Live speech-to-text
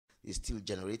is still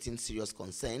generating serious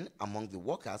concern among the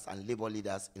workers and labor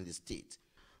leaders in the state.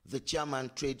 The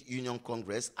chairman, Trade Union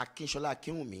Congress, Akinshola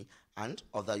Akinwumi, and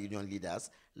other union leaders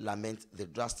lament the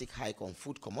drastic hike on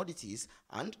food commodities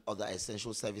and other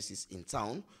essential services in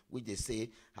town, which they say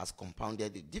has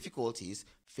compounded the difficulties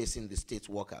facing the state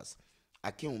workers.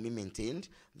 Akinwumi maintained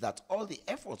that all the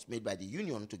efforts made by the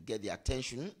union to get the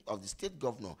attention of the state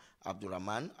governor,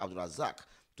 Abdurrahman Abdulrazak,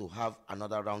 to have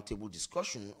another roundtable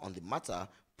discussion on the matter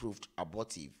proved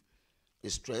abortive. He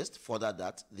stressed further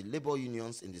that the labor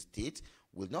unions in the state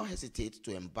will not hesitate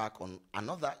to embark on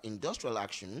another industrial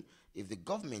action if the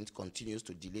government continues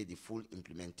to delay the full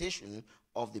implementation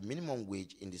of the minimum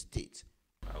wage in the state.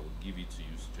 I will give it to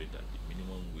you straight that the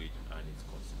minimum wage and its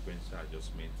consequential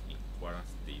adjustment in Kwara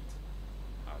State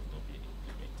has not been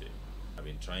implemented. I've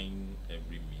been trying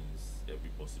every means, every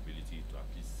possibility to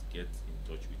at least get in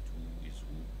touch with who is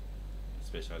who,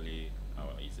 especially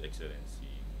His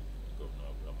Excellency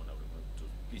Governor Abdurrahman to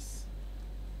please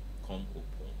come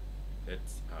open.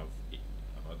 Let's have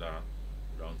another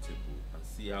roundtable and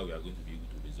see how we are going to be able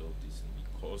to resolve this,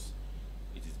 because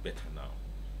it is better now.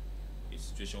 A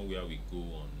situation where we go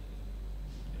on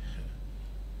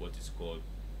what is called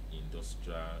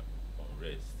industrial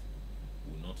unrest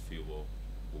will not favor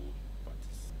both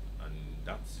parties, and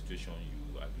that situation,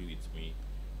 you agree with me,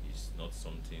 is not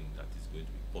something that is going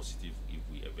to be positive if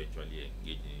we eventually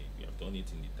engage in it. We have done it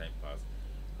in the time past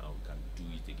and we can do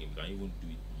it again. We can even do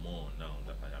it more now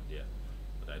that I am there.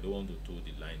 But I don't want to toe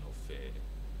the line of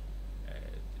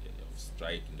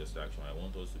strike, industrial action. I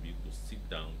want us to be able to sit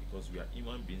down, because we are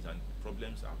human beings and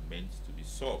problems are meant to be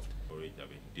solved. For it, it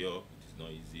is not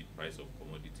easy. Price of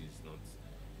commodities is not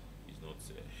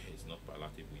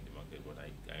palatable in the market, but I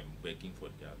am begging for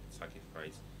their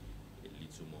sacrifice a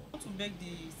little more. I want to beg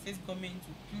the state government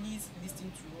to please listen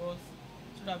to us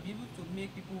so that we're able to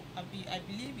make people happy. I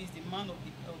believe he's the man of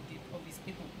his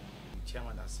people. The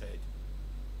chairman has said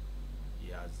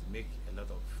he has made a lot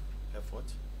of effort,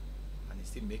 and he's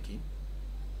still making,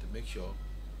 to make sure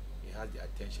he has the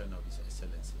attention of His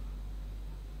Excellency,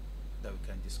 that we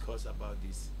can discuss about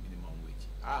this minimum wage.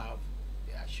 I have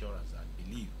the assurance and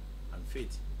belief and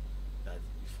faith that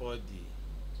before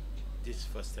this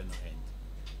first tenure end,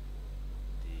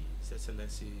 His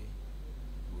Excellency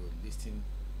will listen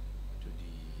to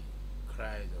the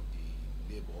cries of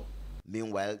the labor.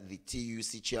 Meanwhile, the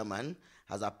TUC chairman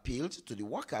has appealed to the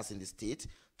workers in the state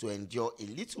to endure a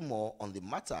little more on the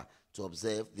matter, to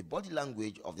observe the body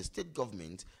language of the state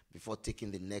government before taking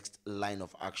the next line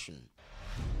of action.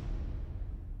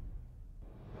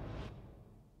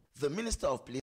 The Minister of Police